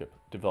scholarship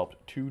developed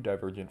two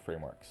divergent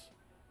frameworks.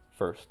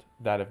 First,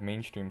 that of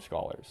mainstream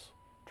scholars,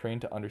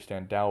 trained to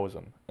understand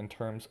Taoism in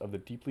terms of the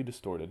deeply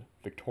distorted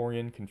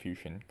Victorian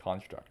Confucian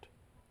construct.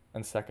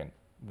 And second,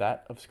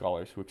 that of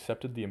scholars who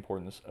accepted the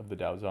importance of the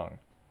Daozong,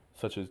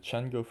 such as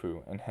Chen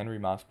Gofu and Henry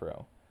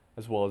Maspero,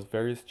 as well as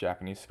various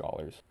Japanese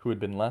scholars who had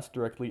been less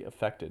directly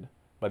affected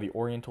by the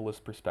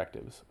Orientalist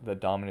perspectives that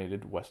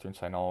dominated Western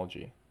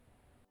Sinology.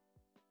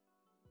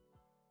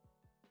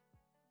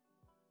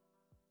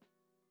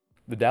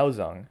 The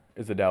Daozong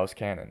is the Taoist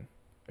canon,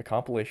 a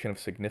compilation of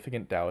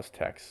significant Taoist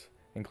texts,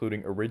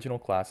 including original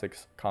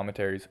classics,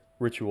 commentaries,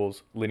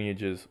 rituals,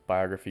 lineages,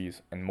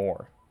 biographies, and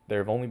more. There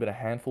have only been a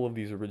handful of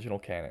these original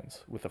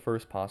canons, with the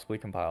first possibly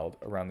compiled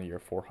around the year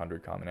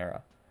 400 Common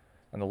Era,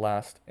 and the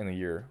last in the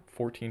year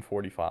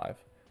 1445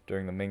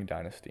 during the Ming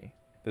Dynasty.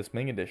 This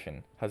Ming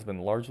edition has been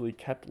largely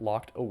kept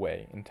locked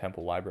away in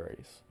temple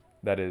libraries,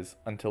 that is,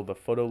 until the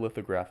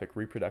photolithographic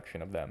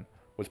reproduction of them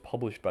was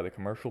published by the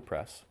commercial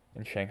press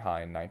in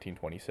Shanghai in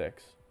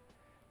 1926.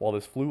 While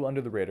this flew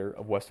under the radar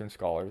of Western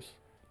scholars,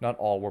 not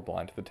all were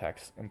blind to the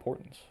text's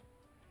importance.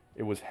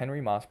 It was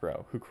Henry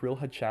Maspero, who Creel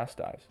had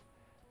chastised,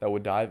 that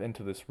would dive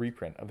into this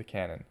reprint of the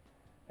canon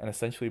and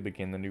essentially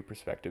begin the new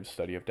perspective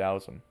study of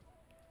Taoism.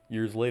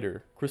 Years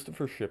later,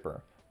 Christopher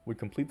Schipper would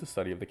complete the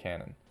study of the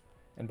canon,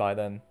 and by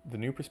then, the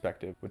new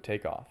perspective would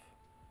take off.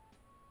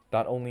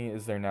 Not only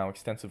is there now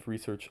extensive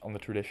research on the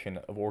tradition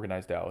of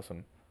organized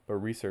Taoism, but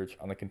research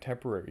on the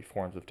contemporary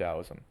forms of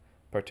Taoism,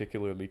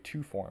 particularly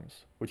two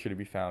forms, which are to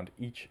be found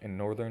each in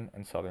northern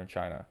and southern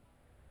China.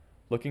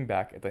 Looking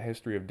back at the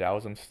history of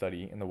Taoism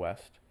study in the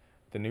West,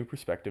 the new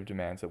perspective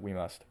demands that we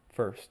must,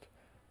 first,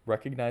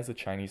 recognize the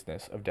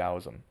Chineseness of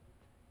Taoism.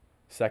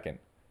 Second,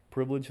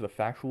 privilege the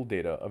factual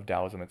data of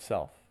Taoism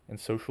itself in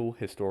social,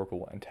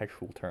 historical, and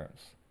textual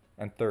terms.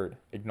 And third,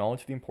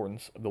 acknowledge the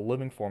importance of the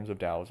living forms of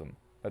Taoism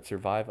that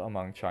survive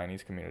among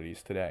Chinese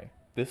communities today.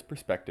 This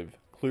perspective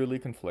clearly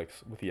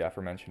conflicts with the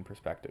aforementioned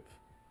perspective.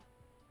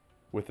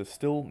 With the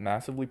still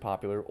massively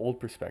popular old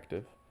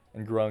perspective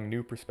and growing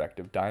new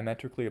perspective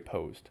diametrically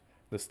opposed,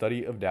 the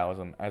study of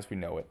Taoism as we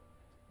know it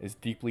is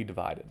deeply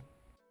divided.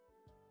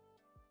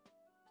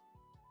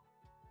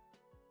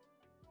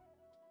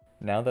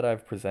 Now that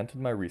I've presented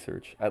my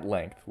research at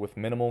length with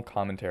minimal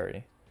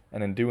commentary,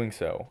 and in doing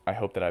so, I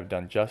hope that I've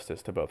done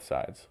justice to both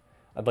sides,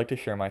 I'd like to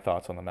share my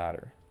thoughts on the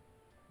matter.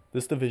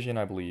 This division,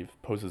 I believe,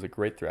 poses a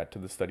great threat to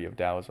the study of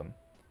Taoism.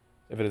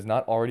 If it has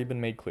not already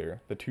been made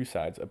clear, the two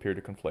sides appear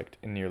to conflict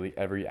in nearly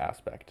every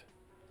aspect.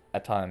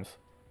 At times,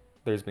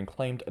 there has been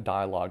claimed a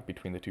dialogue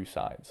between the two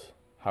sides.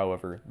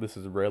 However, this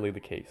is rarely the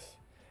case.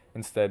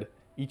 Instead,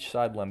 each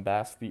side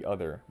lambasts the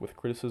other with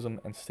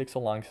criticism and sticks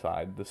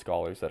alongside the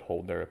scholars that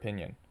hold their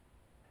opinion.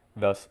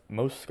 Thus,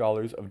 most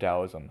scholars of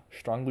Taoism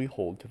strongly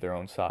hold to their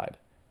own side,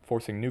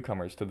 forcing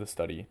newcomers to the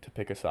study to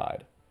pick a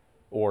side.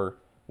 Or,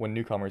 when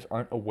newcomers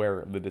aren't aware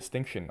of the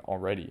distinction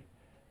already,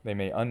 they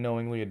may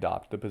unknowingly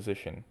adopt the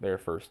position they are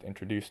first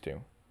introduced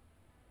to.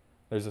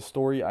 There's a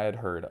story I had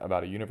heard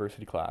about a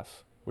university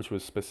class which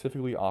was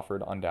specifically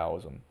offered on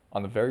Taoism.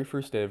 On the very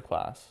first day of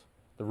class,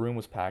 the room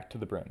was packed to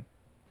the brim.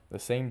 The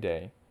same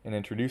day, in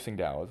introducing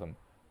Taoism,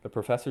 the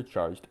professor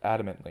charged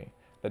adamantly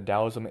that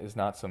Taoism is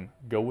not some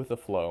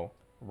go-with-the-flow,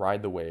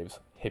 ride-the-waves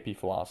hippie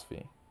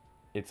philosophy.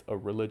 It's a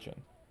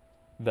religion.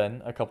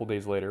 Then, a couple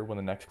days later, when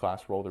the next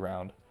class rolled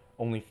around,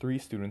 only 3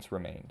 students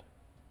remained.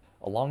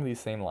 Along these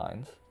same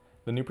lines,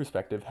 The new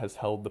perspective has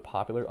held the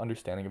popular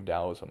understanding of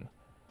Taoism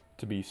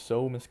to be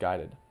so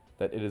misguided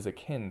that it is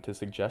akin to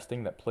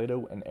suggesting that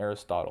Plato and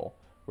Aristotle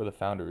were the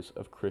founders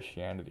of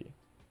Christianity.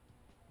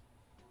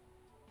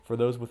 For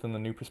those within the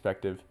new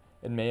perspective,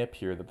 it may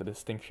appear that the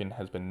distinction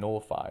has been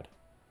nullified,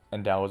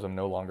 and Taoism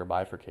no longer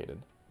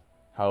bifurcated.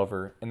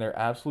 However, in their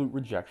absolute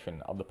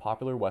rejection of the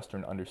popular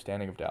Western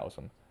understanding of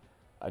Taoism,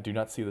 I do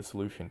not see the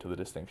solution to the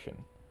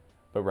distinction,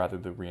 but rather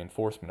the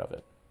reinforcement of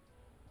it.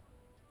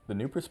 The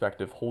new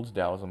perspective holds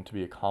Taoism to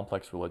be a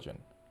complex religion,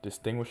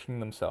 distinguishing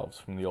themselves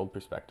from the old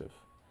perspective,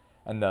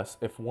 and thus,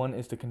 if one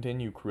is to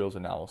continue Creel's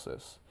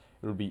analysis,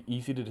 it would be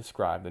easy to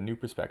describe the new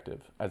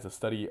perspective as a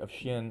study of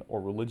Xian or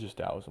religious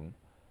Taoism,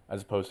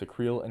 as opposed to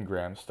Creel and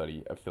Graham's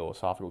study of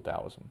philosophical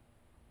Taoism.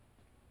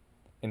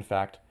 In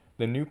fact,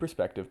 the new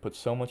perspective puts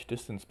so much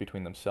distance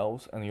between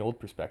themselves and the old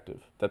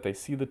perspective that they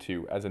see the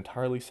two as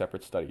entirely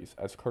separate studies,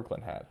 as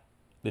Kirkland had.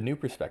 The new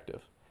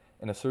perspective,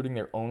 in asserting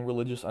their own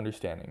religious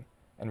understanding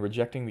and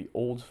rejecting the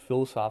old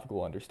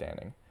philosophical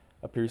understanding,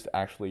 appears to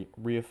actually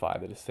reify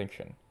the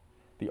distinction,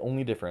 the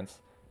only difference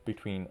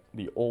between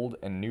the old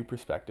and new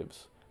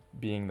perspectives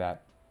being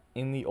that,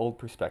 in the old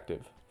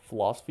perspective,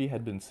 philosophy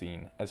had been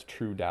seen as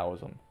true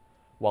Taoism,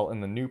 while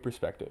in the new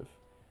perspective,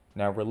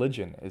 now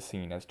religion is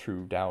seen as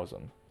true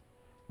Taoism.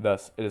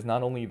 Thus, it is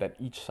not only that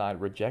each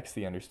side rejects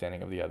the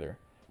understanding of the other,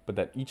 but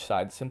that each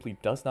side simply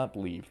does not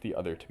believe the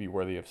other to be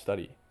worthy of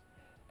study.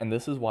 And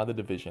this is why the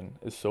division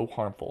is so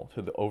harmful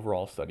to the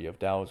overall study of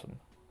Taoism.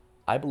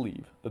 I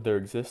believe that there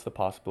exists the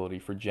possibility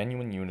for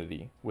genuine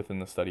unity within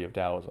the study of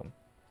Taoism.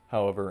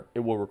 However,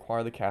 it will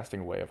require the casting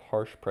away of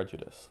harsh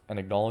prejudice and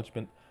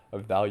acknowledgement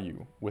of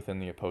value within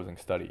the opposing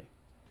study.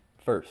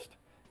 First,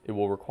 it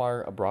will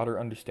require a broader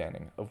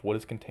understanding of what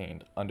is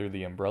contained under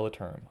the umbrella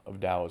term of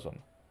Taoism.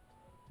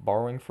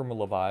 Borrowing from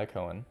Livia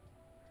Kohn,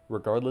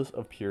 regardless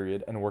of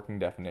period and working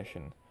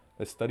definition,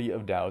 the study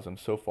of Taoism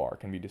so far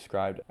can be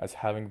described as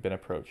having been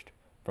approached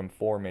from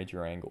four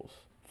major angles: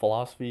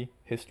 philosophy,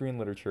 history and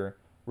literature,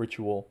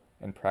 ritual,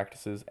 and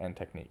practices and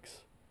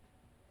techniques.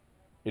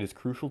 It is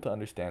crucial to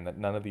understand that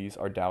none of these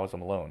are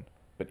Taoism alone,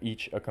 but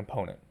each a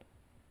component.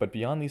 But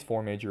beyond these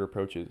four major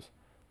approaches,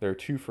 there are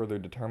two further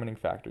determining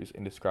factors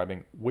in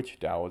describing which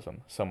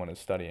Taoism someone is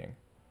studying.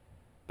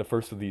 The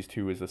first of these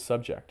two is the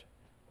subject,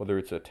 whether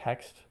it's a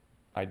text,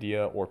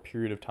 idea, or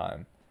period of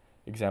time.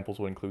 Examples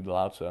would include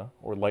Lao Tzu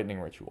or lightning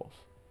rituals.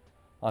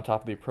 On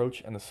top of the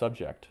approach and the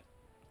subject,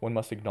 one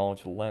must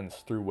acknowledge the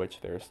lens through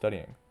which they are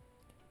studying,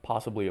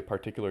 possibly a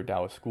particular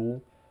Taoist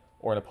school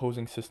or an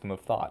opposing system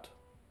of thought,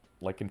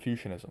 like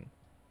Confucianism.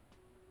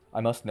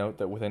 I must note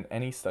that within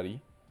any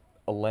study,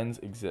 a lens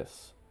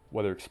exists,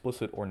 whether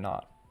explicit or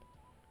not.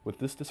 With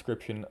this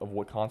description of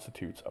what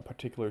constitutes a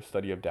particular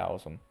study of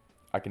Taoism,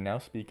 I can now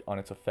speak on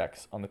its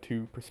effects on the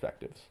two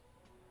perspectives.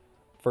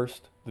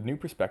 First, the new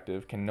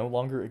perspective can no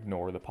longer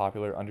ignore the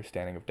popular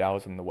understanding of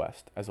Taoism in the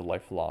West as a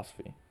life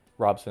philosophy.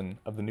 Robson,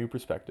 of the new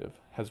perspective,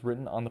 has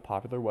written on the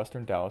popular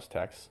Western Taoist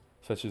texts,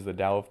 such as the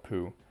Tao of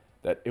Pu,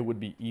 that it would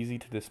be easy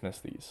to dismiss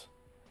these,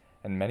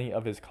 and many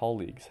of his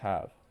colleagues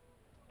have.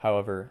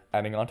 However,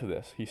 adding on to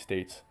this, he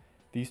states,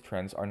 these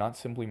trends are not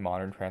simply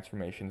modern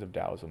transformations of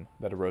Taoism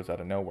that arose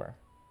out of nowhere.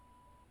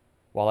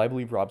 While I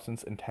believe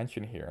Robson's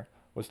intention here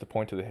was to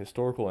point to the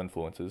historical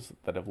influences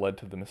that have led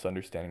to the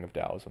misunderstanding of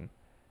Taoism,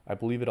 I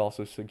believe it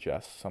also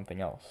suggests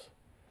something else.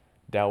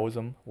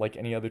 Taoism, like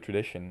any other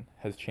tradition,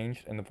 has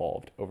changed and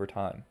evolved over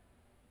time.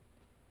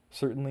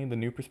 Certainly, the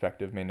new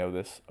perspective may know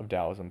this of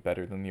Taoism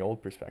better than the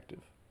old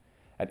perspective.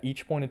 At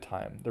each point in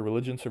time, the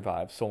religion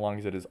survives so long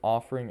as it is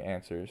offering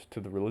answers to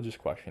the religious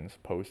questions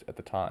posed at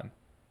the time.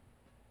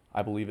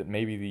 I believe it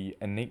may be the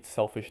innate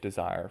selfish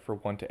desire for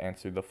one to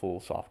answer the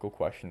philosophical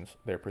questions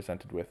they are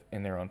presented with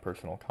in their own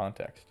personal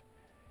context.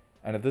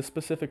 And at this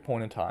specific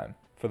point in time,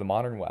 for the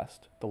modern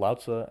West, the Lao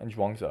Tzu and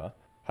Zhuangzi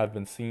have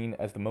been seen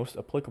as the most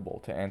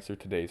applicable to answer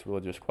today's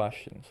religious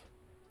questions.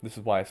 This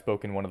is why I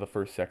spoke in one of the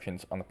first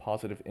sections on the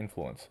positive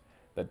influence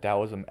that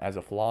Taoism as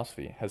a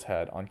philosophy has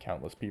had on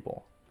countless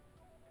people.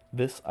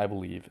 This, I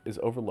believe, is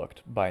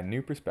overlooked by a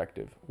new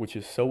perspective which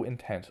is so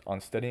intent on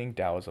studying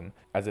Taoism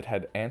as it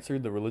had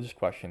answered the religious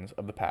questions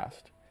of the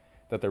past,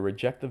 that they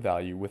reject the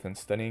value within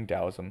studying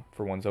Taoism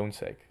for one's own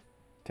sake,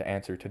 to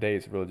answer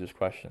today's religious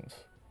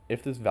questions.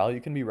 If this value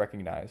can be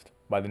recognized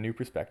by the new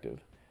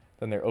perspective,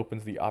 then there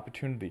opens the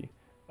opportunity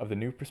of the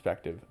new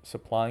perspective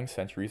supplying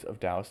centuries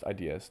of Taoist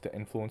ideas to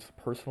influence the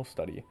personal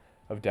study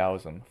of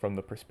Taoism from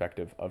the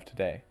perspective of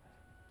today.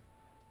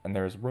 And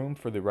there is room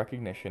for the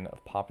recognition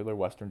of popular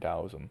Western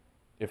Taoism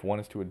if one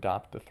is to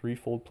adopt the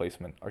threefold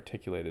placement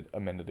articulated a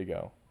minute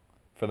ago.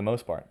 For the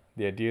most part,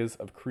 the ideas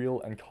of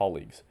Creel and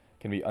colleagues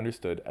can be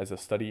understood as a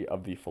study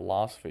of the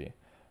philosophy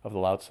of the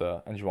Lao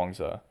Tzu and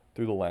Zhuangzi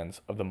through the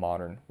lens of the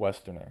modern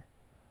Westerner.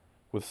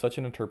 With such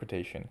an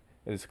interpretation,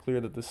 it is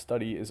clear that this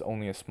study is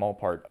only a small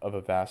part of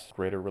a vast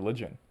greater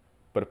religion,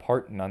 but a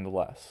part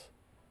nonetheless,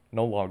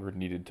 no longer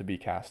needed to be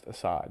cast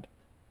aside.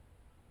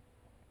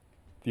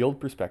 The old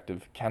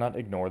perspective cannot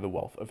ignore the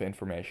wealth of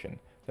information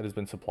that has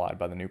been supplied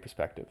by the new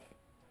perspective.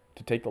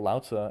 To take the Lao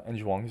Tzu and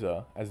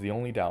Zhuangzi as the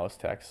only Taoist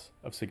texts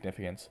of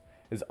significance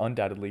is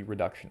undoubtedly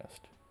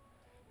reductionist.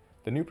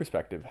 The new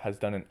perspective has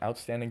done an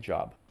outstanding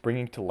job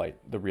bringing to light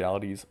the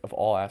realities of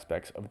all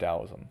aspects of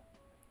Taoism.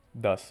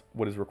 Thus,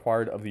 what is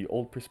required of the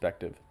old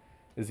perspective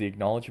is the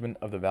acknowledgement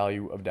of the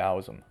value of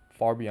Taoism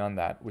far beyond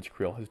that which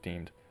Creel has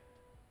deemed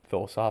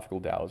philosophical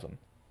Taoism.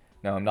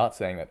 Now, I'm not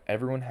saying that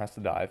everyone has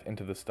to dive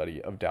into the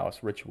study of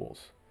Taoist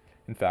rituals.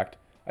 In fact,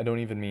 I don't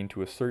even mean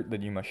to assert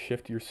that you must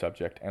shift your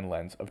subject and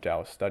lens of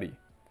Taoist study.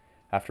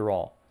 After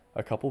all,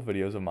 a couple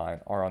videos of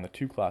mine are on the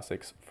two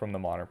classics from the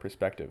modern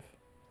perspective.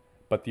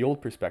 But the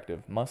old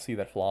perspective must see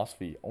that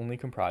philosophy only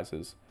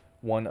comprises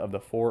one of the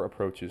four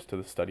approaches to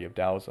the study of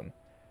Taoism,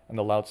 and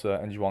the Lao Tzu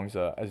and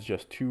Zhuangzi as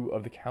just two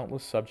of the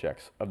countless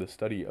subjects of the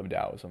study of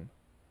Taoism.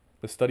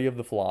 The study of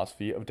the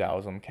philosophy of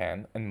Taoism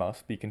can and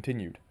must be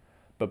continued,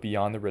 but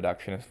beyond the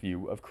reductionist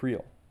view of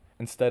Creel,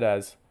 instead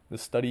as the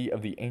study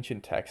of the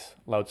ancient texts,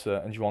 Lao Tzu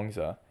and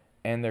Zhuangzi,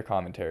 and their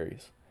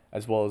commentaries,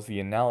 as well as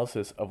the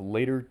analysis of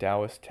later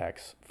Taoist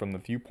texts from the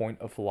viewpoint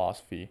of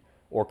philosophy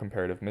or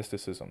comparative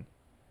mysticism.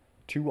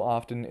 Too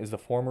often is the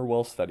former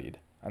well studied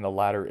and the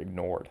latter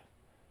ignored.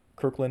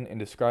 Kirkland, in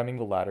describing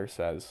the latter,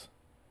 says,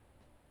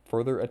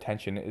 "Further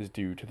attention is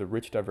due to the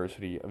rich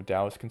diversity of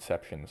Taoist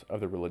conceptions of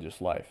the religious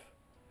life.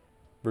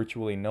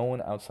 Virtually no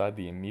one outside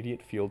the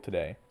immediate field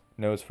today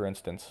knows, for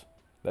instance,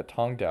 that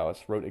Tong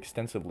Taoists wrote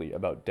extensively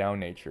about Tao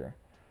nature,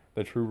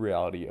 the true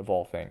reality of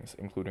all things,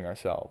 including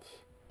ourselves.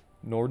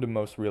 Nor do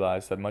most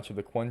realize that much of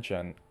the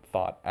Quanzhen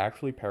thought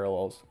actually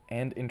parallels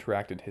and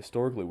interacted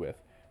historically with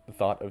the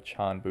thought of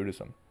Chan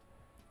Buddhism,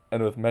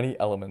 and with many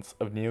elements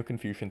of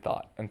Neo-Confucian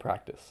thought and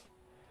practice.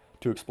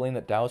 To explain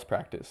that Taoist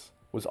practice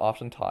was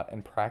often taught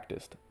and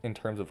practiced in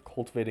terms of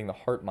cultivating the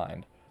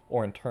heart-mind,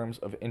 or in terms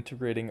of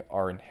integrating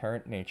our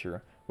inherent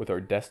nature with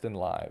our destined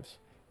lives,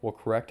 will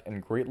correct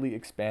and greatly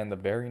expand the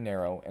very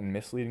narrow and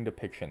misleading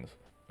depictions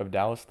of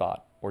Taoist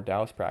thought or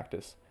Taoist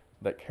practice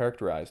that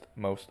characterized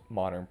most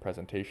modern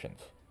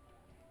presentations.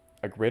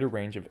 A greater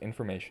range of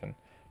information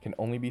can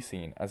only be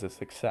seen as a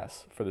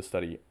success for the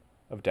study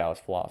of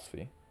Taoist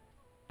philosophy,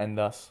 and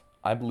thus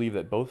I believe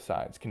that both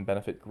sides can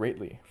benefit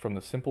greatly from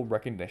the simple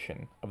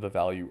recognition of the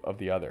value of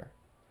the other.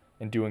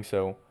 In doing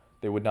so,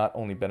 they would not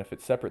only benefit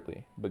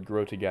separately, but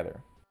grow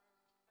together.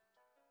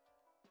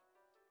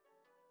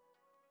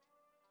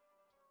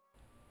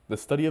 The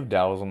study of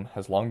Taoism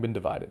has long been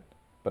divided,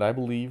 but I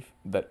believe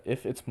that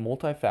if its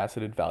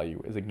multifaceted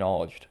value is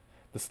acknowledged,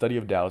 the study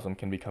of Taoism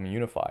can become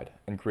unified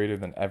and greater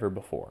than ever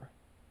before.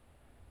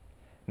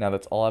 Now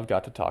that's all I've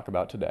got to talk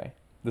about today.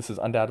 This is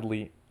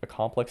undoubtedly a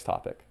complex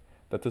topic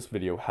that this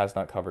video has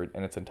not covered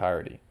in its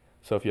entirety,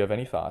 so if you have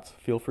any thoughts,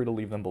 feel free to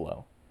leave them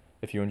below.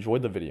 If you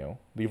enjoyed the video,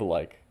 leave a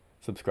like,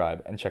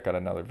 subscribe, and check out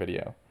another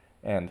video.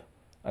 And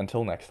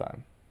until next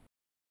time.